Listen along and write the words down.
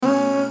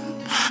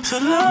to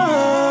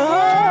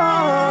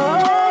love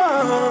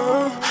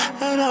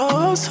and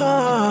hold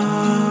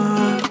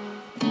tight.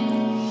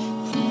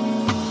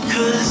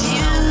 'Cause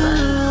you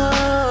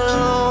are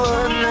the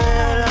one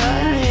that I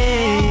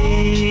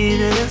need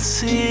and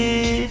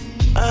see.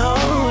 I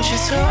hold you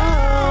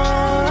tight,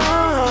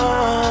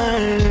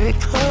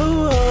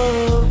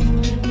 close.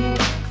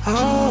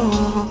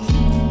 Oh,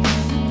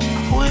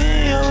 we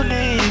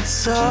only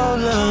saw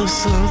love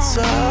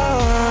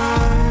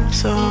sometimes.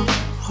 So,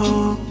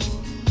 oh,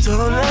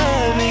 don't let